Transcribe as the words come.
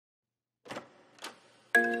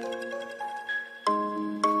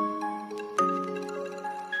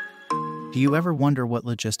Do you ever wonder what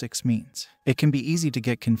logistics means? It can be easy to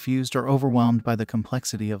get confused or overwhelmed by the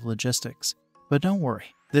complexity of logistics. But don't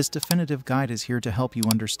worry, this definitive guide is here to help you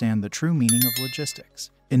understand the true meaning of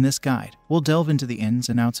logistics. In this guide, we'll delve into the ins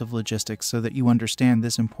and outs of logistics so that you understand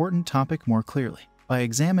this important topic more clearly. By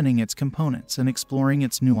examining its components and exploring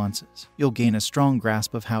its nuances, you'll gain a strong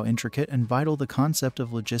grasp of how intricate and vital the concept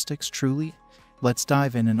of logistics truly is. Let's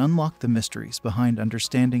dive in and unlock the mysteries behind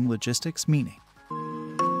understanding logistics' meaning.